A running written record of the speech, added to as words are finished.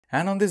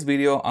And on this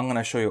video, I'm going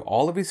to show you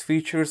all of these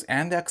features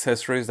and the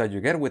accessories that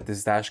you get with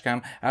this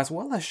dashcam, as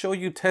well as show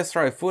you test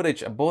drive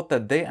footage both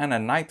at day and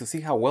at night to see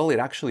how well it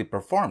actually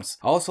performs.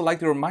 I also like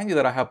to remind you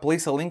that I have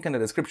placed a link in the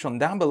description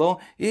down below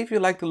if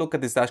you'd like to look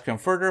at this dashcam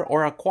further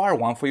or acquire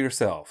one for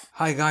yourself.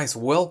 Hi guys,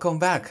 welcome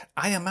back.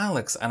 I am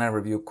Alex and I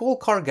review cool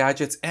car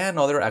gadgets and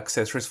other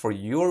accessories for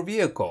your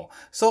vehicle.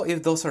 So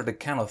if those are the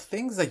kind of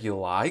things that you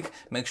like,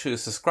 make sure you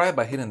subscribe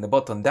by hitting the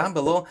button down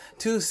below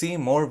to see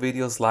more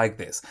videos like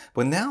this.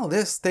 But now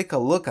let's take a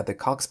look at the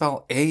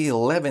Coxpal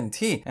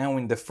A11T, and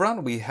in the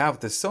front we have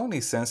the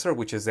Sony sensor,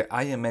 which is the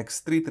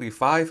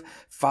IMX335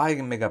 5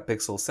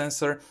 megapixel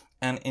sensor,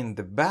 and in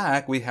the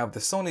back we have the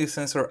Sony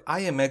sensor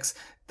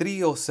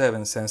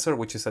IMX307 sensor,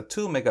 which is a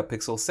 2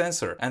 megapixel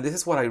sensor. And this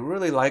is what I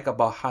really like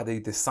about how they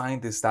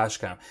designed this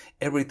dashcam.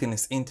 Everything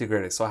is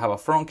integrated, so I have a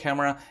front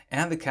camera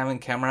and the cabin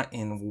camera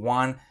in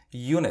one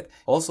unit.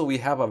 Also, we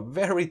have a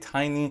very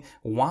tiny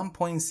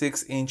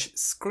 1.6-inch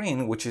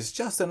screen, which is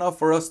just enough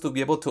for us to be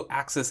able to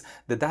access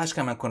the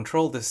dashcam and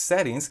control the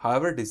settings.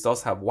 However, this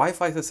does have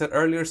Wi-Fi, as I said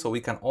earlier, so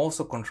we can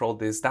also control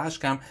this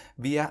dashcam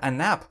via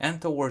an app.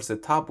 And towards the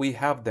top we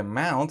have the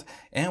mount,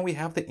 and we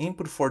have the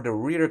input for the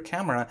rear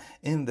camera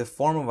in the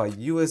form of a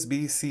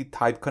USB-C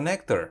type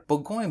connector. But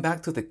going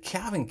back to the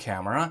cabin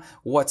camera,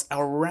 what's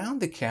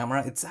around the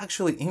camera, it's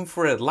actually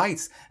infrared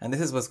lights, and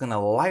this is what's going to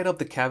light up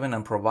the cabin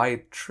and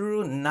provide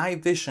true night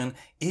vision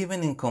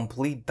even in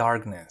complete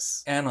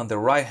darkness. And on the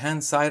right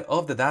hand side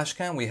of the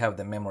dashcam we have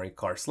the memory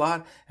card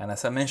slot, and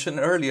as I mentioned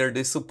earlier,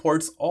 this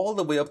supports all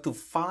the way up to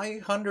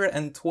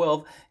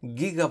 512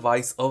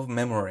 gigabytes of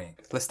memory.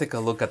 Let's take a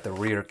look at the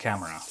rear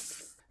camera.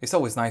 It's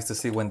always nice to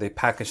see when they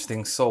package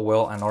things so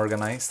well and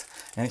organized.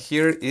 And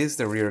here is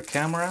the rear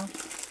camera.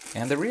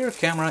 And the rear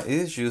camera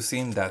is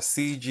using the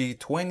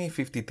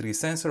CG2053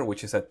 sensor,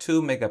 which is a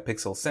 2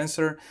 megapixel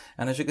sensor.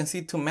 And as you can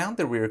see, to mount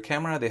the rear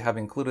camera, they have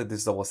included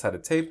this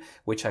double-sided tape,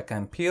 which I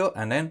can peel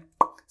and then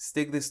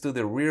stick this to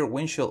the rear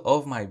windshield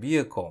of my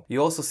vehicle.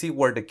 You also see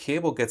where the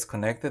cable gets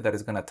connected that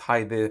is going to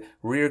tie the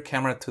rear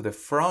camera to the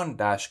front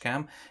dash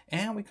cam.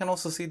 And we can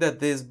also see that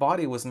this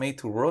body was made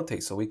to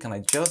rotate, so we can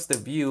adjust the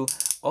view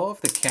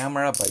of the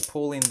camera by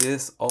pulling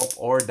this up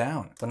or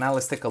down. But now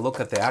let's take a look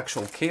at the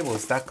actual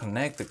cables that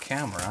connect the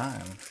camera,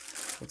 and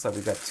looks like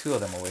we got two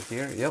of them over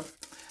here. Yep.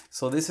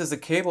 So this is the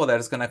cable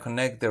that is going to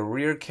connect the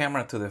rear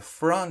camera to the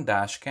front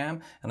dash cam,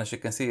 and as you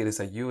can see, it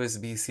is a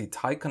USB-C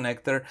type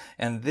connector,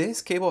 and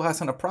this cable has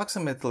an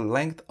approximate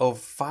length of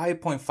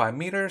 5.5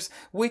 meters,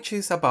 which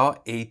is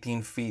about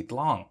 18 feet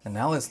long. And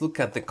now let's look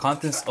at the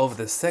contents of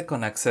the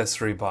second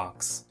accessory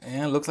box.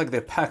 And it looks like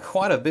they pack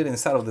quite a bit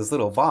inside of this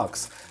little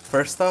box.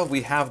 First off,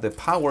 we have the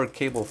power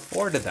cable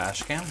for the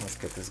dash cam. Let's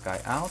get this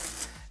guy out.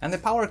 And the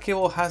power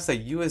cable has a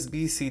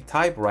USB-C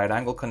type right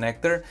angle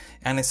connector,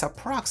 and it's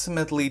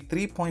approximately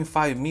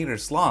 3.5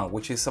 meters long,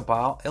 which is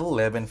about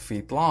 11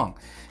 feet long.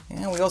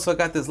 And we also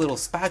got this little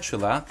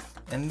spatula,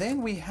 and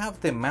then we have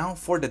the mount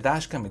for the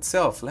dashcam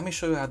itself. Let me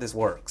show you how this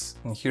works.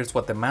 And here's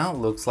what the mount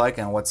looks like,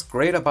 and what's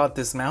great about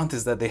this mount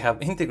is that they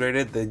have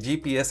integrated the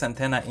GPS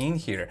antenna in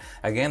here.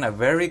 Again, a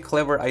very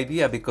clever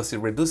idea because it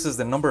reduces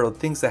the number of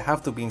things that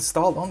have to be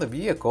installed on the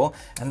vehicle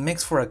and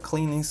makes for a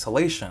clean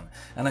installation.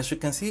 And as you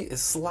can see, it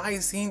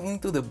slides in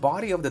into the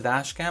body of the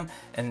dashcam,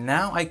 and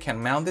now I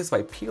can mount this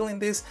by peeling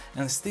this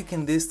and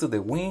sticking this to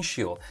the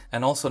windshield.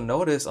 And also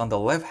notice on the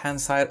left hand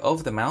side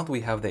of the mount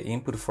we have the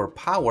input for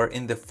power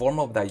in the form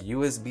of that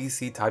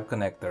USB-C type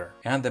connector.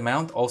 And the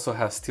mount also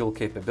has tilt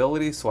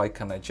capability, so I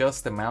can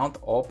adjust the mount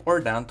up or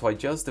down to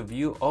adjust the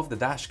view of the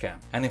dashcam.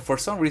 And if for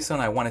some reason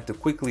I wanted to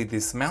quickly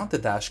dismount the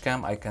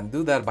dashcam, I can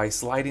do that by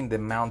sliding the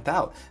mount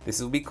out.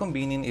 This will be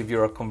convenient if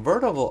you're a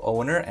convertible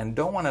owner and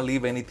don't want to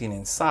leave anything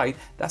inside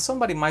that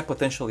somebody might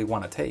potentially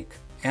want to take.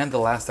 And the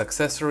last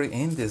accessory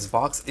in this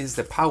box is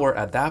the power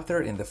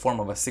adapter in the form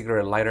of a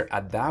cigarette lighter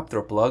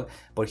adapter plug.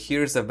 But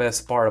here's the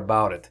best part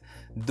about it.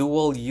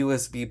 Dual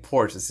USB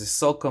ports. This is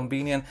so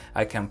convenient.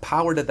 I can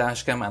power the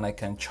dashcam and I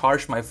can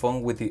charge my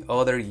phone with the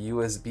other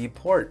USB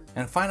port.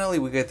 And finally,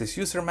 we get this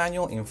user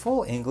manual in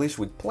full English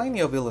with plenty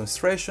of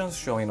illustrations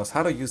showing us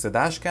how to use the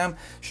dashcam,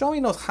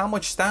 showing us how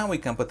much time we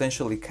can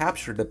potentially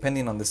capture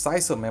depending on the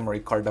size of memory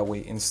card that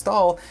we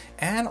install,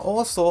 and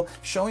also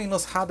showing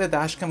us how the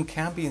dashcam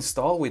can be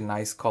installed with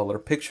nice color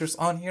pictures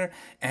on here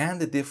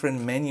and the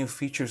different menu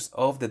features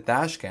of the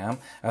dashcam,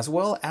 as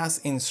well as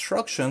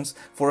instructions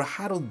for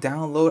how to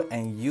download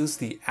and use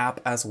the app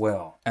as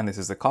well. And this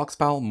is the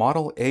Coxpal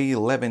Model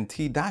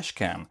A11T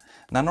dashcam.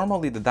 Now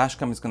normally the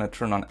dashcam is going to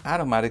turn on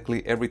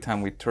automatically every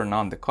time we turn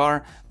on the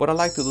car, but I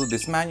like to do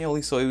this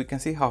manually so we can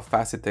see how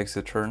fast it takes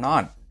to turn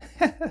on.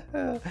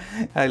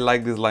 I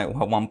like this like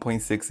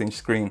 1.6-inch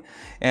screen,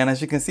 and as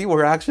you can see,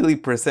 we're actually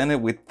presented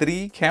with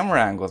three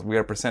camera angles. We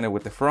are presented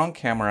with the front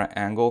camera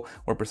angle,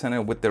 we're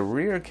presented with the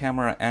rear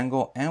camera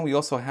angle, and we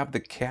also have the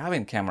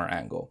cabin camera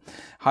angle.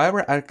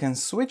 However, I can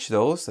switch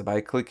those by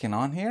clicking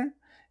on here,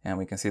 and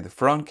we can see the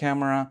front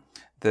camera,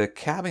 the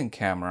cabin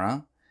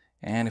camera,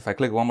 And if I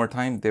click one more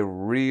time, the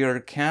rear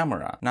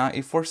camera. Now,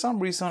 if for some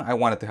reason I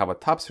wanted to have a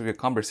top secret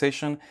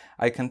conversation,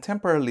 I can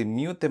temporarily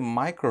mute the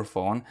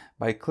microphone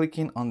by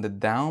clicking on the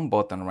down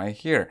button right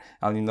here.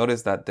 And you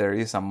notice that there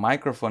is a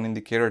microphone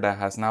indicator that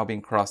has now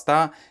been crossed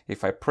out.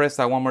 If I press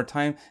that one more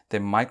time, the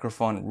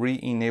microphone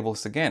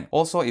re-enables again.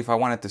 Also, if I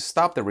wanted to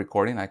stop the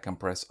recording, I can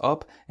press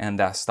up and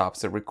that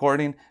stops the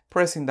recording.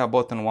 Pressing that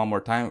button one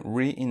more time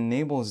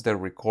re-enables the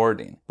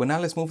recording. But now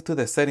let's move to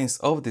the settings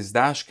of this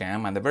dash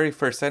cam, and the very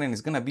first setting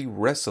is going to be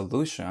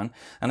resolution.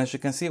 And as you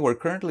can see, we're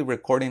currently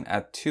recording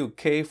at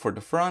 2K for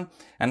the front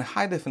and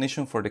high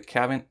definition for the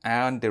cabin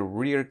and the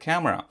rear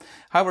camera.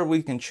 However,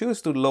 we can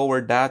choose to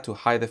lower that to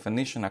high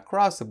definition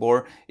across the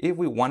board if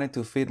we wanted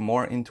to fit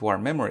more into our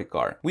memory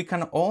card. We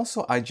can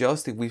also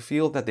adjust if we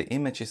feel that the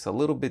image is a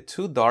little bit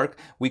too dark.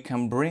 We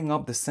can bring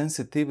up the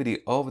sensitivity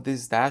of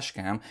this dash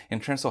cam in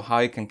terms of how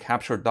it can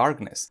capture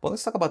darkness. But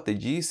let's talk about the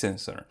G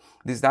sensor.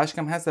 This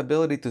dashcam has the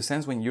ability to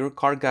sense when your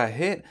car got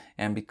hit,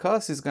 and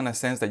because it's gonna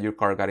sense that your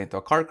car got into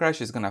a car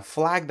crash, it's gonna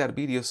flag that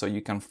video so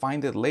you can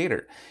find it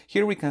later.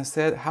 Here we can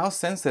set how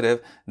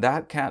sensitive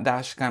that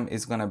dashcam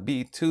is gonna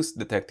be to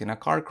detecting a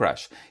car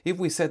crash. If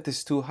we set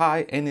this too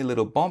high, any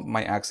little bump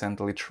might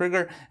accidentally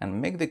trigger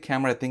and make the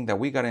camera think that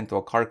we got into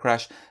a car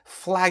crash,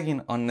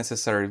 flagging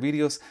unnecessary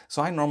videos,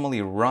 so I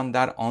normally run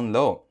that on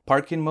low.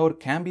 Parking mode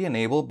can be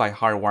enabled by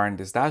hardwiring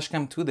this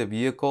dashcam to the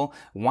vehicle.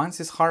 Once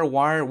it's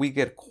hardwired, we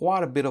get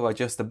quite a bit of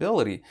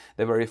adjustability.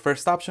 The very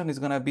first option is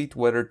going to be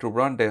whether to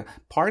run the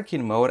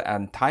parking mode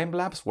and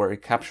time-lapse, where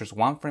it captures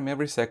 1 frame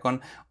every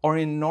second, or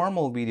in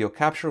normal video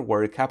capture,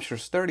 where it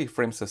captures 30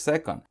 frames a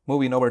second.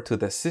 Moving over to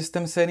the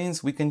system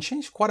settings, we can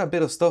change quite a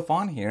bit of stuff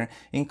on here,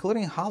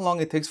 including how long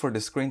it takes for the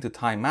screen to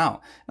time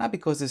out. Not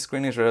because the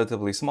screen is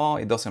relatively small,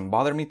 it doesn't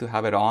bother me to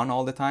have it on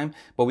all the time,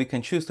 but we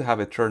can choose to have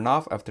it turned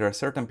off after a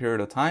certain period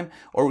of time,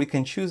 or we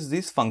can choose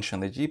this function,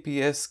 the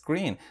GPS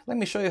screen. Let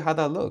me show you how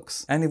that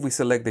looks. And if we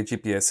select the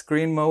GPS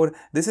screen mode,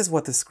 this is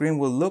what the screen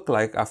will look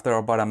like after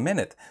about a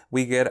minute.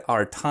 We get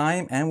our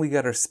time and we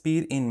get our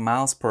speed in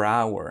miles per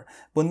hour.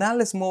 But now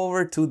let's move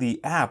over to the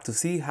app to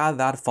see how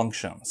that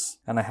functions.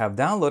 And I have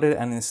downloaded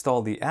and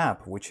installed the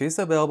app, which is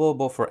available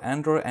both for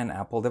Android and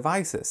Apple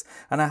devices.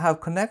 And I have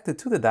connected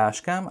to the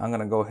dashcam. I'm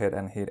gonna go ahead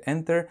and hit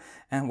enter.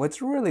 And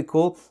what's really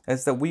cool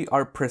is that we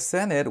are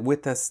presented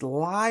with a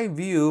live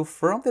view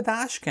from the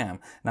dashcam.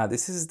 Now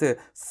this is the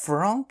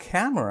front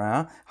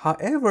camera.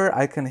 However,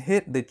 I can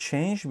hit the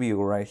change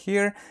view right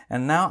here,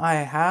 and now I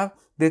have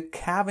the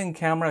cabin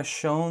camera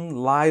shown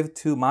live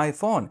to my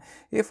phone.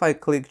 If I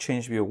click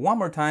change view one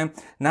more time,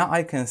 now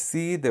I can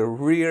see the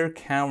rear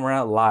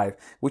camera live,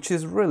 which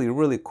is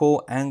really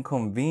cool and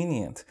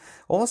convenient.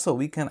 Also,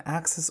 we can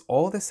access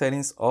all the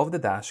settings of the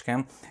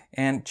dashcam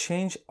and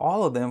change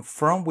all of them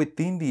from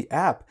within the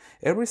app.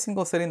 Every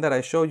single setting that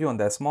I showed you on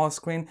that small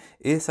screen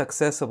is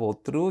accessible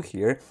through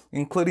here,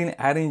 including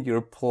adding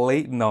your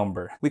plate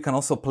number. We can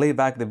also play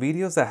back the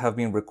videos that have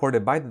been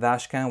recorded by the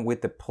dashcam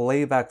with the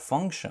playback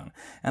function.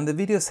 And the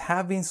videos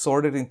have been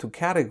sorted into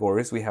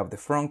categories. We have the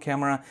front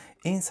camera,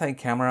 inside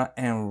camera,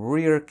 and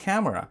rear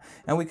camera.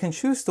 And we can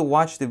choose to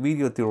watch the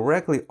video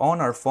directly on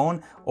our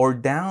phone or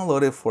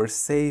download it for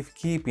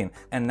safekeeping.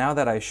 And now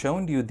that I've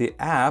shown you the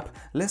app,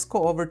 let's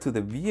go over to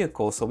the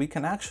vehicle so we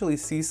can actually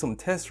see some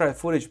test drive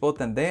footage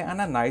both at day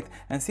and at night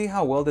and see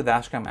how well the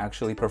dashcam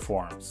actually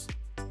performs.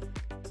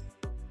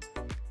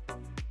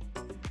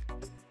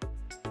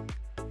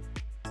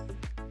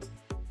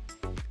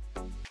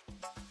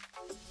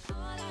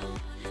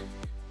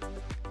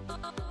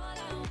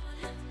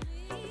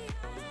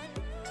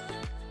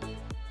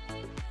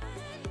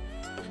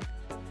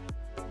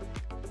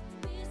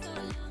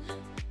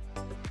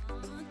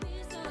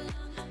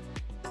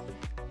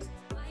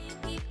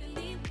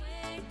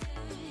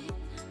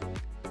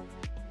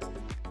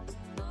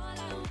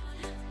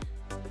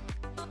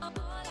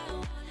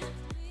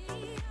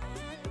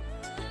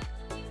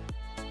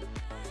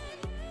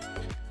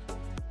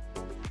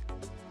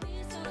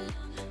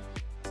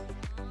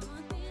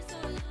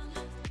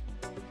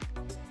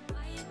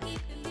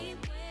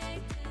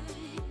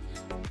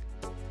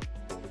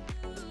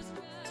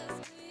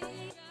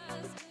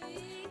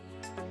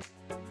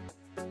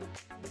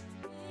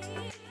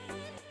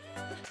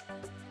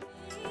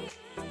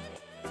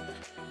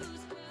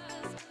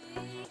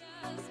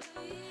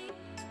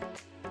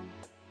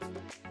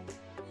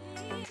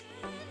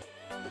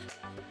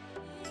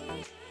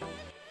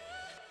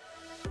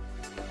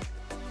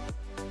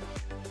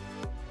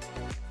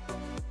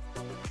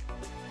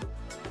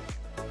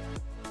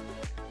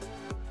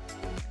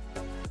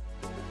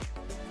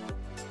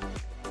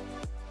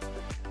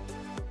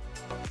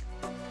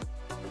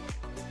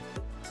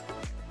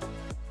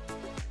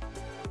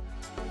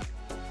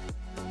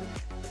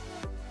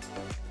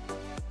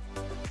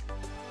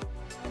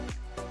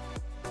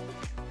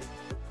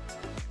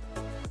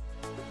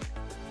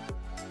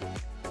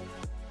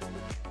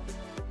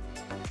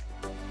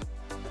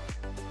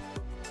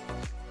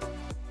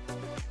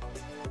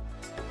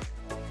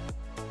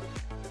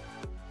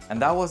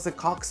 And that was the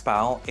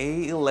Coxpal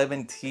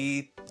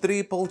A11T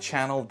triple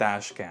channel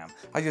dash cam.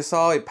 As you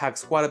saw, it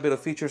packs quite a bit of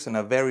features in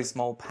a very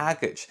small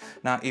package.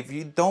 Now, if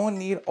you don't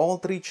need all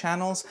 3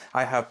 channels,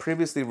 I have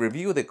previously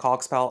reviewed the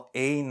Coxpal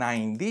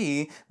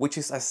A9D, which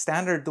is a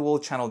standard dual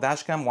channel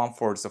dashcam, one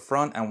for the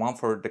front and one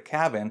for the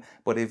cabin.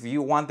 But if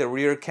you want the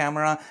rear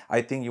camera,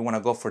 I think you want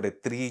to go for the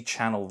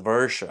 3-channel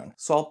version.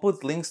 So I'll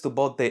put links to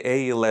both the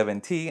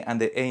A11T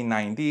and the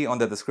A9D on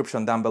the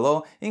description down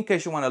below in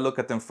case you want to look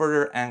at them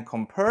further and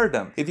compare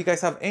them. If you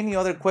guys have any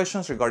other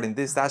questions regarding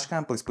this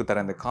dashcam, please put that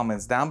in the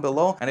comments down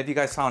below. And if you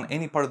guys found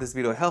any part of this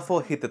video helpful,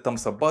 hit the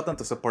thumbs up button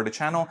to support the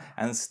channel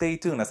and stay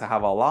tuned as I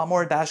have a lot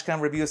more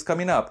dashcam reviews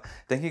coming up.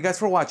 Thank you guys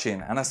for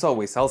watching, and as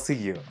always, I'll see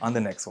you on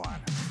the next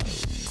one.